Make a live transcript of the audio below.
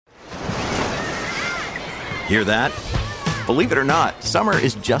Hear that? Believe it or not, summer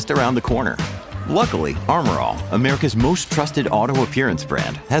is just around the corner. Luckily, Armor All, America's most trusted auto appearance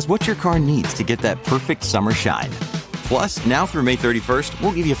brand, has what your car needs to get that perfect summer shine. Plus, now through May 31st,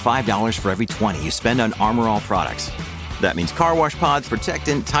 we'll give you $5 for every $20 you spend on Armor All products. That means car wash pods,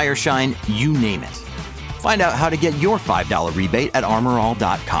 protectant, tire shine, you name it. Find out how to get your $5 rebate at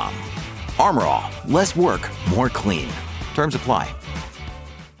armorall.com. Armor All, less work, more clean. Terms apply.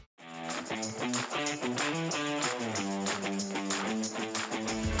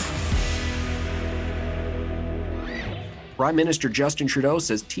 Prime Minister Justin Trudeau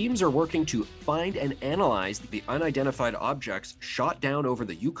says teams are working to find and analyze the unidentified objects shot down over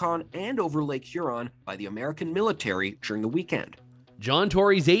the Yukon and over Lake Huron by the American military during the weekend. John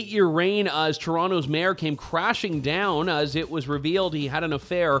Tory's 8-year reign as Toronto's mayor came crashing down as it was revealed he had an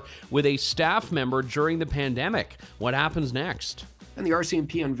affair with a staff member during the pandemic. What happens next? And the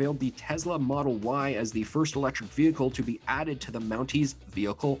RCMP unveiled the Tesla Model Y as the first electric vehicle to be added to the Mounties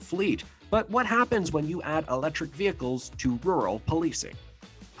vehicle fleet. But what happens when you add electric vehicles to rural policing?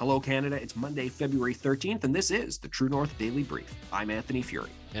 Hello, Canada. It's Monday, February 13th, and this is the True North Daily Brief. I'm Anthony Fury.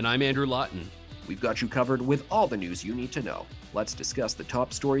 And I'm Andrew Lawton. We've got you covered with all the news you need to know. Let's discuss the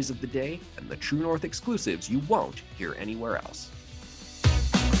top stories of the day and the True North exclusives you won't hear anywhere else.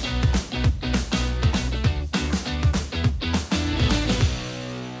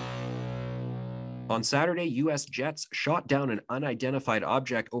 On Saturday, U.S. jets shot down an unidentified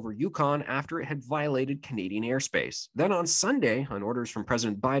object over Yukon after it had violated Canadian airspace. Then on Sunday, on orders from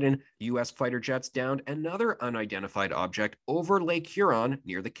President Biden, U.S. fighter jets downed another unidentified object over Lake Huron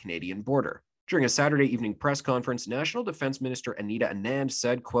near the Canadian border. During a Saturday evening press conference, National Defense Minister Anita Anand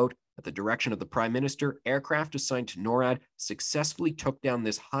said, quote, "At the direction of the Prime Minister, aircraft assigned to NORAD successfully took down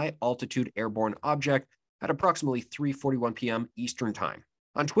this high-altitude airborne object at approximately 3:41 p.m. Eastern Time."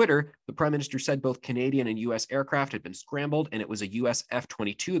 On Twitter, the Prime Minister said both Canadian and U.S. aircraft had been scrambled, and it was a U.S.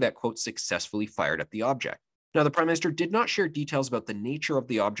 F-22 that, quote, successfully fired at the object. Now, the Prime Minister did not share details about the nature of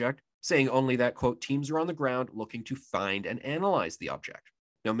the object, saying only that, quote, teams are on the ground looking to find and analyze the object.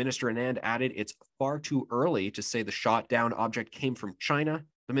 Now, Minister Anand added it's far too early to say the shot down object came from China.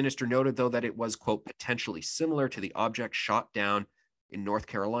 The minister noted, though, that it was, quote, potentially similar to the object shot down in North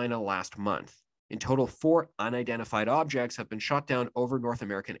Carolina last month. In total, 4 unidentified objects have been shot down over North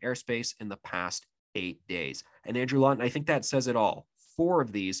American airspace in the past 8 days. And Andrew Lawton, I think that says it all. 4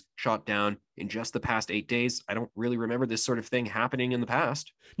 of these shot down in just the past 8 days. I don't really remember this sort of thing happening in the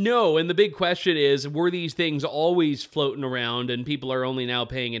past. No, and the big question is, were these things always floating around and people are only now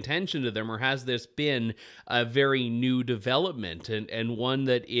paying attention to them, or has this been a very new development and one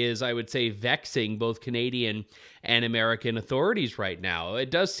that is, I would say, vexing both Canadian and American authorities right now?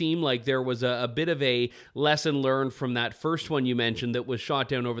 It does seem like there was a bit of a lesson learned from that first one you mentioned that was shot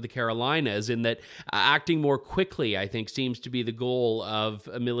down over the Carolinas, in that acting more quickly, I think, seems to be the goal of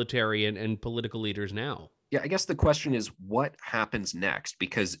military and political leaders now. Yeah, I guess the question is what happens next?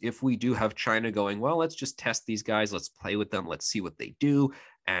 Because if we do have China going, well, let's just test these guys, let's play with them, let's see what they do,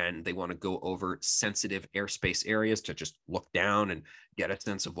 and they want to go over sensitive airspace areas to just look down and get a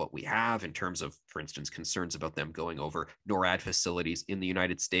sense of what we have in terms of, for instance, concerns about them going over NORAD facilities in the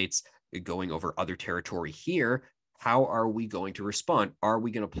United States, going over other territory here. How are we going to respond? Are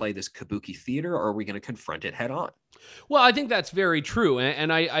we going to play this kabuki theater, or are we going to confront it head on? Well, I think that's very true.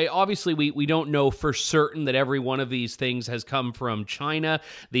 And I obviously, we don't know for certain that every one of these things has come from China.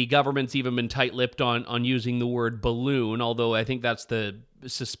 The government's even been tight-lipped on using the word balloon, although I think that's the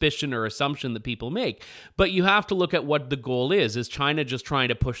suspicion or assumption that people make. But you have to look at what the goal is. Is China just trying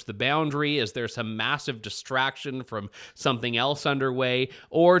to push the boundary? Is there some massive distraction from something else underway?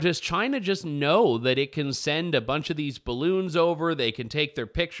 Or does China just know that it can send a bunch of these balloons over, they can take their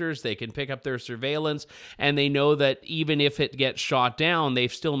pictures, they can pick up their surveillance, and they know that even if it gets shot down,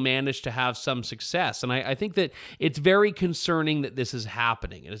 they've still managed to have some success? And I think that it's very concerning that this is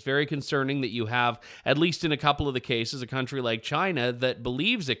happening. And it's very concerning that you have, at least in a couple of the cases, a country like China that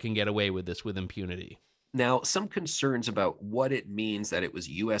believes it can get away with this with impunity. Now, some concerns about what it means that it was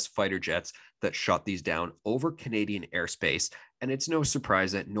U.S. fighter jets that shot these down over Canadian airspace. And it's no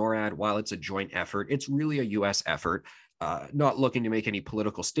surprise that NORAD, while it's a joint effort, it's really a U.S. effort. Not looking to make any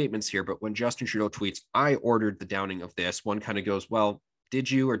political statements here, but when Justin Trudeau tweets, "I ordered the downing of this," one kind of goes, well, did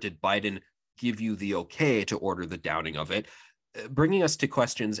you, or did Biden give you the okay to order the downing of it? Bringing us to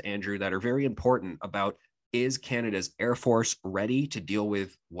questions, Andrew, that are very important about, is Canada's Air Force ready to deal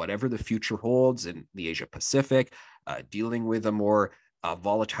with whatever the future holds in the Asia Pacific, dealing with a more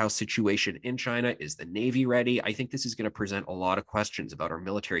volatile situation in China? Is the Navy ready? I think this is going to present a lot of questions about our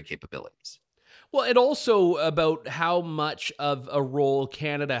military capabilities. Well, and also about how much of a role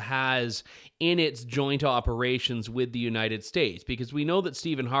Canada has in its joint operations with the United States, because we know that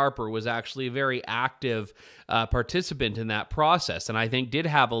Stephen Harper was actually a very active participant in that process, and I think did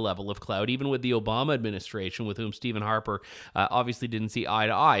have a level of clout, even with the Obama administration, with whom Stephen Harper obviously didn't see eye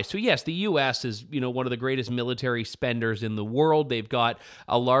to eye. So yes, the U.S. is, one of the greatest military spenders in the world. They've got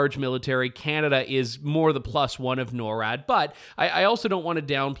a large military. Canada is more the plus one of NORAD, but I also don't want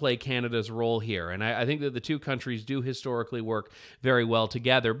to downplay Canada's role here, and I think that the two countries do historically work very well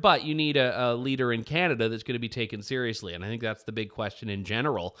together, but you need a leader in Canada that's going to be taken seriously, and I think that's the big question in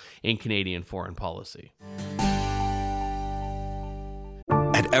general in Canadian foreign policy.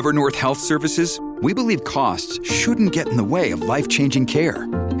 At Evernorth Health Services, we believe costs shouldn't get in the way of life-changing care,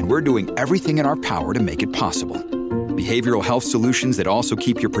 and we're doing everything in our power to make it possible. Behavioral health solutions that also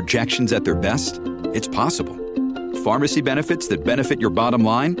keep your projections at their best? It's possible. Pharmacy benefits that benefit your bottom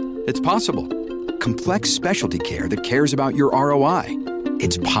line? It's possible. Complex specialty care that cares about your ROI?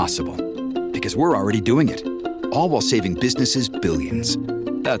 It's possible. Because we're already doing it. All while saving businesses billions.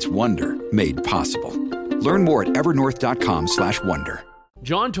 That's Wonder made possible. Learn more at evernorth.com/wonder.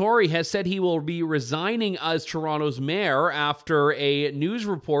 John Tory has said he will be resigning as Toronto's mayor after a news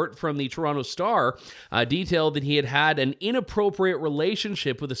report from the Toronto Star detailed that he had had an inappropriate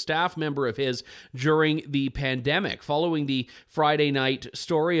relationship with a staff member of his during the pandemic. Following the Friday night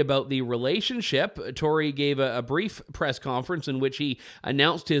story about the relationship, Tory gave a brief press conference in which he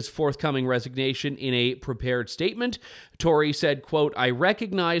announced his forthcoming resignation in a prepared statement. Tory said, quote, "I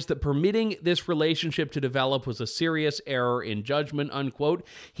recognize that permitting this relationship to develop was a serious error in judgment," unquote.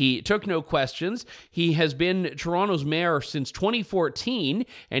 He took no questions. He has been Toronto's mayor since 2014,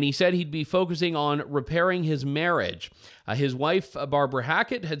 and he said he'd be focusing on repairing his marriage. His wife, Barbara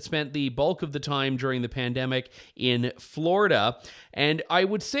Hackett, had spent the bulk of the time during the pandemic in Florida, and I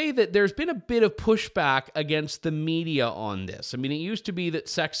would say that there's been a bit of pushback against the media on this. I mean, it used to be that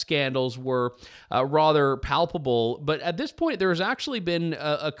sex scandals were rather palpable, but at this point, there's actually been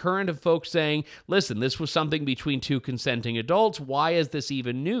a current of folks saying, listen, this was something between two consenting adults. Why is this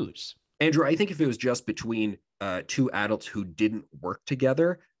even news? Andrew, I think if it was just between two adults who didn't work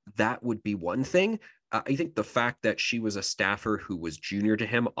together, that would be one thing. I think the fact that she was a staffer who was junior to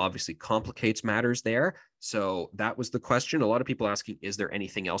him obviously complicates matters there. So that was the question. A lot of people asking, is there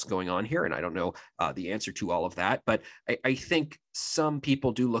anything else going on here? And I don't know the answer to all of that. But I think some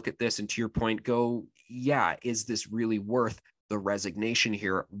people do look at this and, to your point, go, yeah, is this really worth the resignation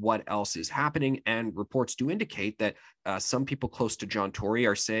here? What else is happening? And reports do indicate that some people close to John Tory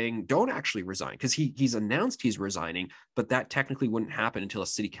are saying don't actually resign, because he's announced he's resigning, but that technically wouldn't happen until a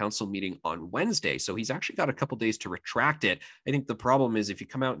city council meeting on Wednesday. So he's actually got a couple days to retract it. I think the problem is if you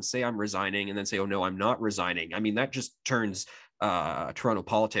come out and say I'm resigning and then say, oh no, I'm not resigning, I mean, that just turns Toronto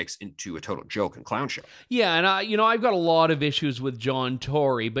politics into a total joke and clown show. Yeah, and I've got a lot of issues with John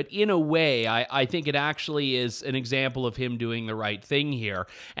Tory, but in a way, I think it actually is an example of him doing the right thing here,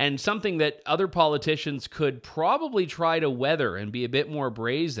 and something that other politicians could probably try to weather and be a bit more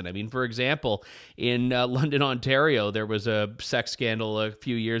brazen. I mean, for example, in London, Ontario, there was a sex scandal a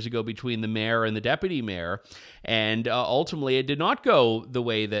few years ago between the mayor and the deputy mayor, and ultimately it did not go the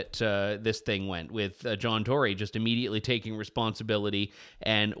way that this thing went, with John Tory just immediately taking responsibility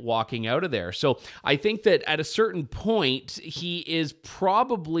and walking out of there. So I think that at a certain point, he is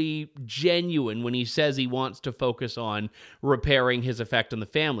probably genuine when he says he wants to focus on repairing his effect on the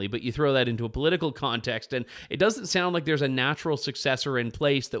family. But you throw that into a political context, and it doesn't sound like there's a natural successor in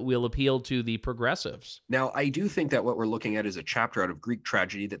place that will appeal to the progressives. Now, I do think that what we're looking at is a chapter out of Greek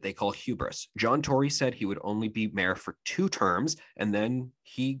tragedy that they call hubris. John Tory said he would only be mayor for 2 terms, and then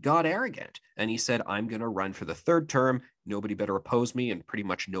he got arrogant. And he said, I'm going to run for the 3rd term. Nobody better oppose me. And pretty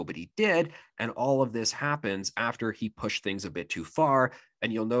much nobody did. And all of this happens after he pushed things a bit too far.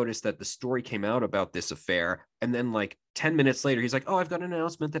 And you'll notice that the story came out about this affair. And then like 10 minutes later, he's like, oh, I've got an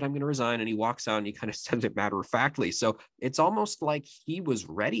announcement that I'm going to resign. And he walks out and he kind of says it matter-of-factly. So it's almost like he was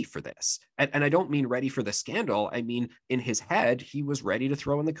ready for this. And I don't mean ready for the scandal. I mean, in his head, he was ready to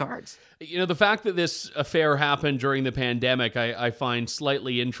throw in the cards. You know, the fact that this affair happened during the pandemic, I find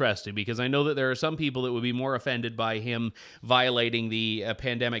slightly interesting, because I know that there are some people that would be more offended by him violating the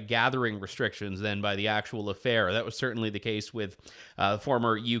pandemic gathering restrictions than by the actual affair. That was certainly the case with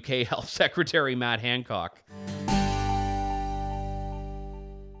former UK Health Secretary Matt Hancock.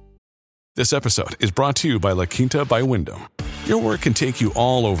 This episode is brought to you by La Quinta by Wyndham. Your work can take you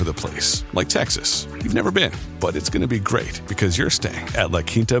all over the place, like Texas. You've never been, but it's going to be great because you're staying at La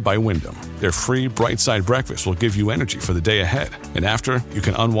Quinta by Wyndham. Their free Bright Side breakfast will give you energy for the day ahead. And after, you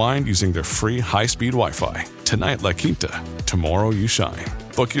can unwind using their free high-speed Wi-Fi. Tonight, La Quinta. Tomorrow, you shine.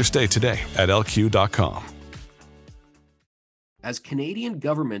 Book your stay today at lq.com. As Canadian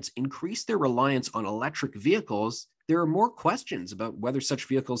governments increase their reliance on electric vehicles, there are more questions about whether such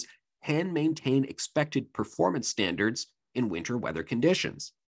vehicles can maintain expected performance standards in winter weather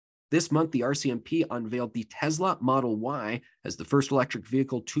conditions. This month, the RCMP unveiled the Tesla Model Y as the first electric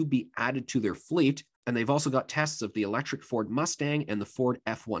vehicle to be added to their fleet, and they've also got tests of the electric Ford Mustang and the Ford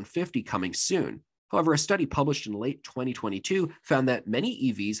F-150 coming soon. However, a study published in late 2022 found that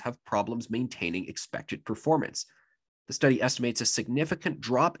many EVs have problems maintaining expected performance. The study estimates a significant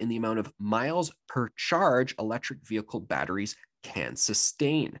drop in the amount of miles per charge electric vehicle batteries can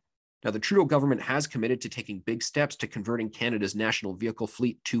sustain. Now, the Trudeau government has committed to taking big steps to converting Canada's national vehicle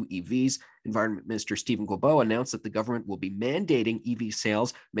fleet to EVs. Environment Minister Stephen Guilbeault announced that the government will be mandating EV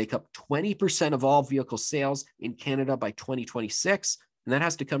sales make up 20% of all vehicle sales in Canada by 2026, and that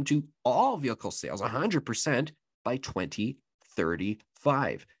has to come to all vehicle sales, 100% by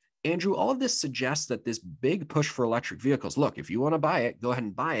 2035. Andrew, all of this suggests that this big push for electric vehicles, look, if you want to buy it, go ahead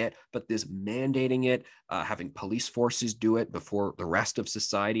and buy it, but this mandating it, having police forces do it before the rest of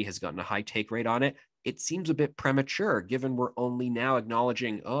society has gotten a high take rate on it, it seems a bit premature given we're only now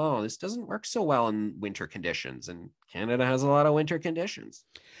acknowledging, oh, this doesn't work so well in winter conditions, and Canada has a lot of winter conditions.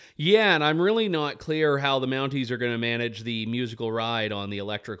 Yeah, and I'm really not clear how the Mounties are going to manage the musical ride on the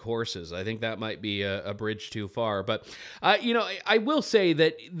electric horses. I think that might be a bridge too far. But, I will say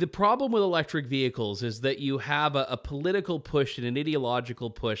that the problem with electric vehicles is that you have a political push and an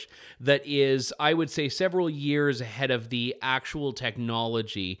ideological push that is, I would say, several years ahead of the actual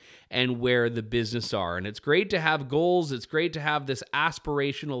technology and where the business are. And it's great to have goals. It's great to have this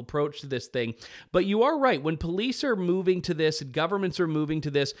aspirational approach to this thing. But you are right. When police are moving to this and governments are moving to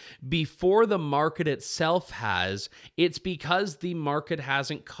this before the market itself has, it's because the market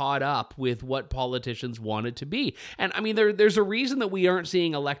hasn't caught up with what politicians want it to be. And I mean, there's a reason that we aren't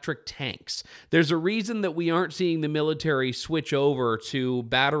seeing electric tanks. There's a reason that we aren't seeing the military switch over to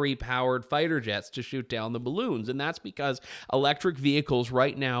battery-powered fighter jets to shoot down the balloons. And that's because electric vehicles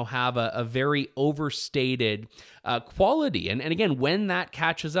right now have a very overstated quality. And again, when that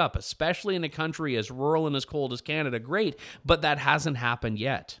catches up, especially in a country as rural and as cold as Canada, great, but that hasn't happened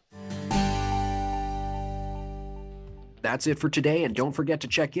yet. That's it for today, and don't forget to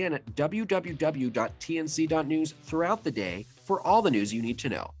check in at www.tnc.news throughout the day for all the news you need to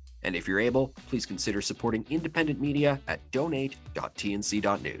know. And if you're able, please consider supporting independent media at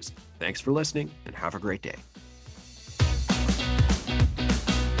donate.tnc.news. Thanks for listening, and have a great day.